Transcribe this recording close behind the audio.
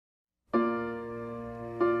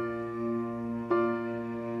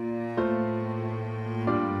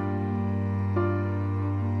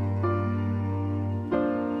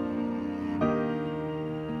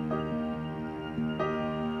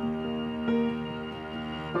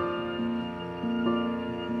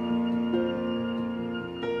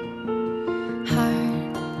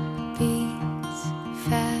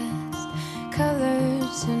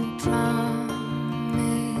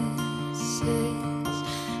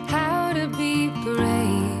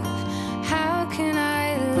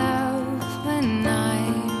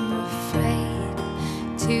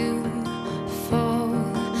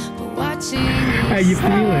you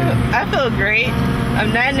feeling? I feel great.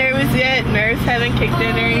 I'm not nervous yet. Nerves haven't kicked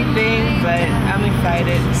in or anything, but I'm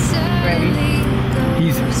excited. I'm ready.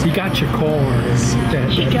 He got your card.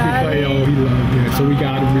 He got it. Oh, he loved it. So we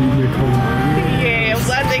got him reading your card. Yeah, I'm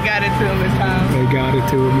glad they got it to him in time. They got it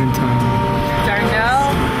to him in time. Darnell,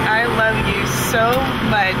 I love you so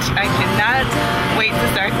much. I cannot wait to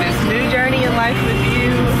start this new journey in life with you.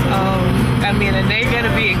 I mean, I know you're going to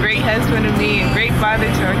be a great husband to me and great father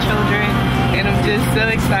to our children. And I'm just so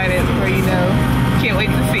excited for, you know, can't wait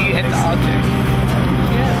to see you at the altar.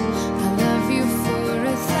 Yeah.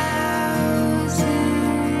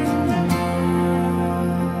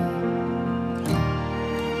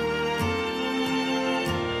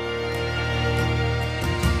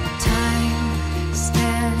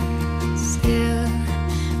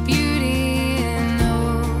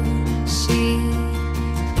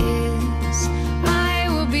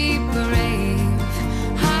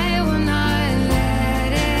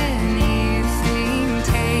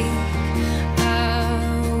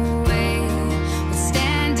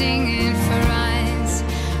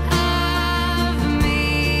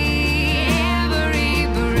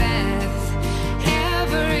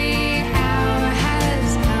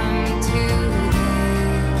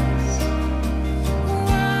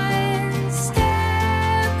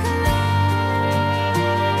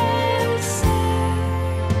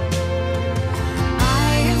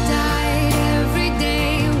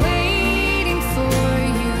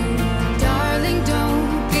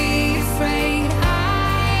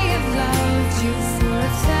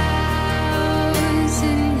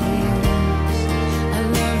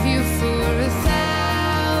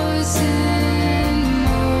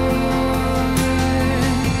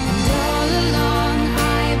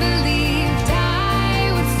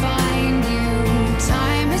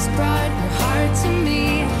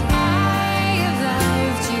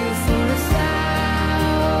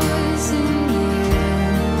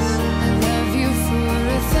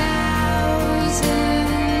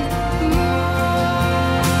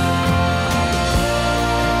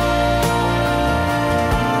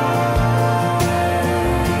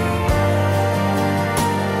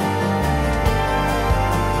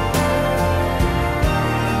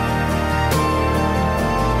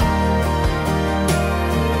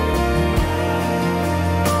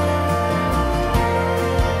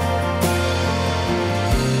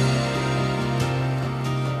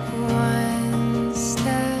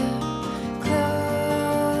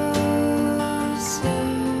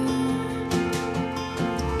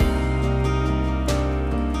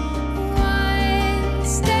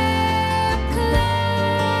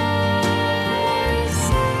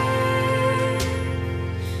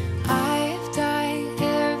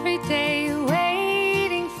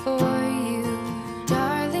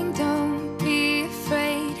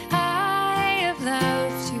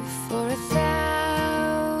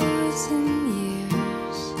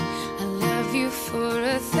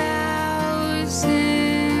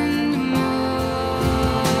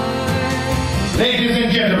 Ladies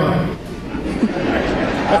and gentlemen,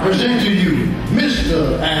 I present to you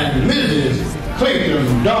Mr. and Mrs.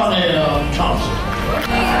 Clayton Darnell Thompson.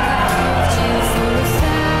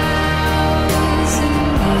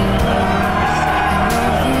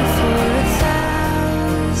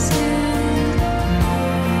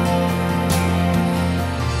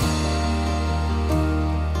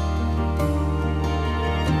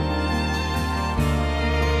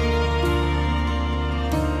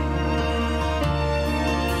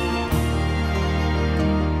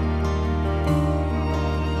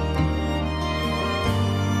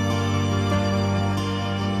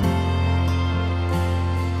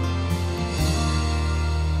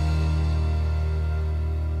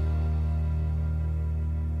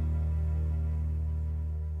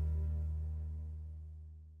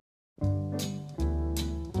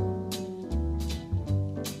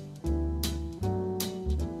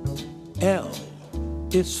 L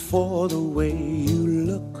is for the way you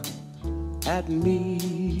look at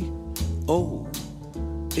me. O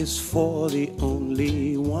is for the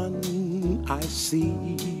only one I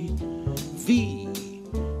see. V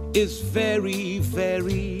is very,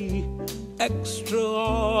 very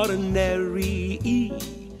extraordinary. E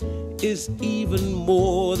is even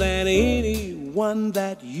more than anyone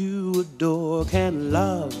that you adore can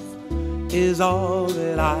love, is all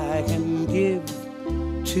that I can give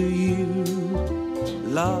to you.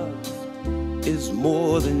 Love is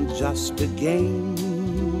more than just a game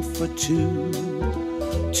for two.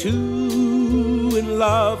 Two in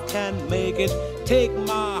love can make it. Take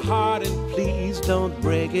my heart and please don't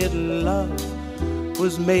break it. Love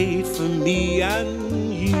was made for me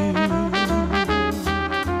and you.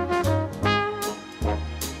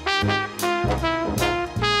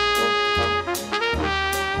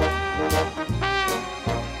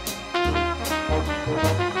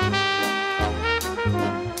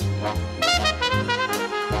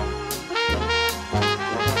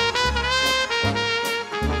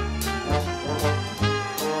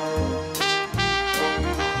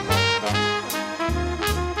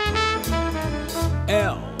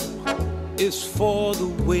 for the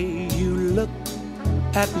way you look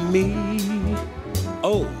at me.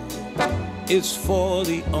 O is for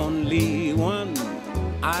the only one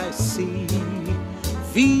I see.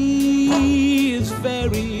 V is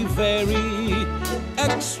very, very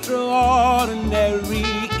extraordinary.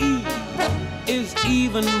 E is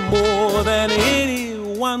even more than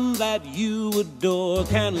anyone that you adore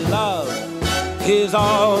can love. Is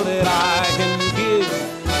all that I can give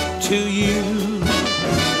to you.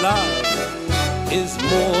 Love is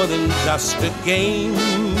more than just a game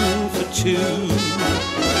for two.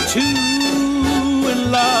 Two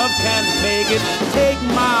in love can make it. Take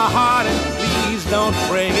my heart and please don't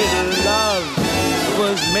break it. Love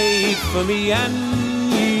was made for me and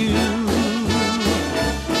you.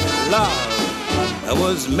 Love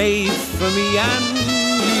was made for me and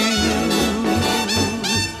you.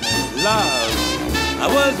 Love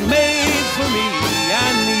was made for me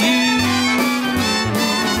and you.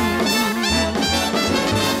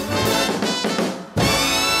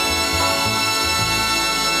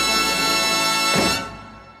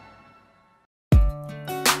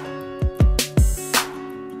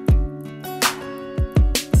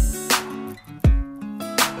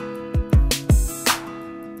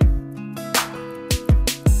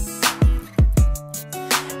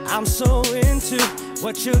 I'm so into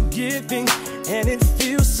what you're giving, and it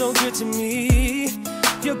feels so good to me.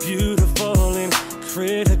 You're beautiful and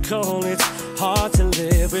critical. It's hard to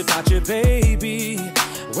live without you, baby.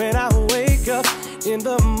 When I wake up in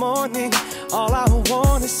the morning, all I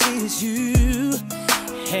wanna see is you.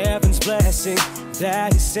 Heaven's blessing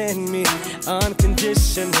that you send me,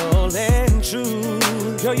 unconditional and true.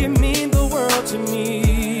 Girl, you mean the world to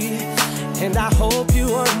me, and I hope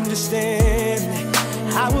you understand.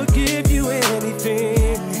 I would give you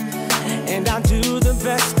anything, and I'll do the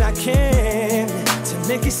best I can to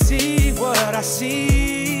make you see what I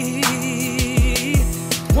see.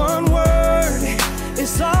 One word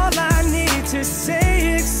is all I need to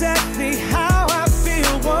say exactly how I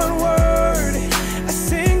feel. One word, a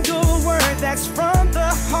single word that's from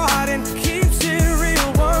the heart and keeps it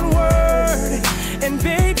real. One word, and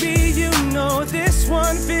baby, you know this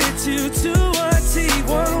one fits you to a T.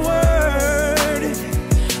 One word,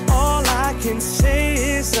 can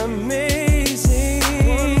say is amazing.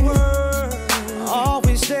 One word,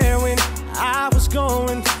 always there when I was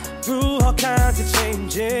going through all kinds of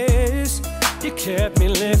changes. You kept me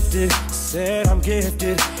lifted, said I'm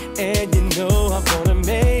gifted, and you know I'm gonna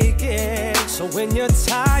make it. So when you're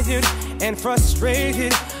tired and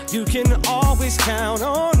frustrated, you can always count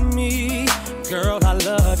on me. Girl, I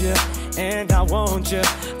love you, and I want you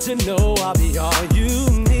to know I'll be all you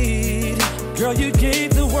need. Girl, you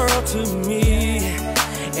gave the world to me,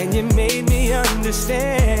 and you made me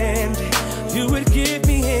understand. You would give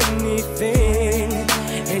me anything,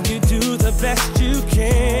 and you do the best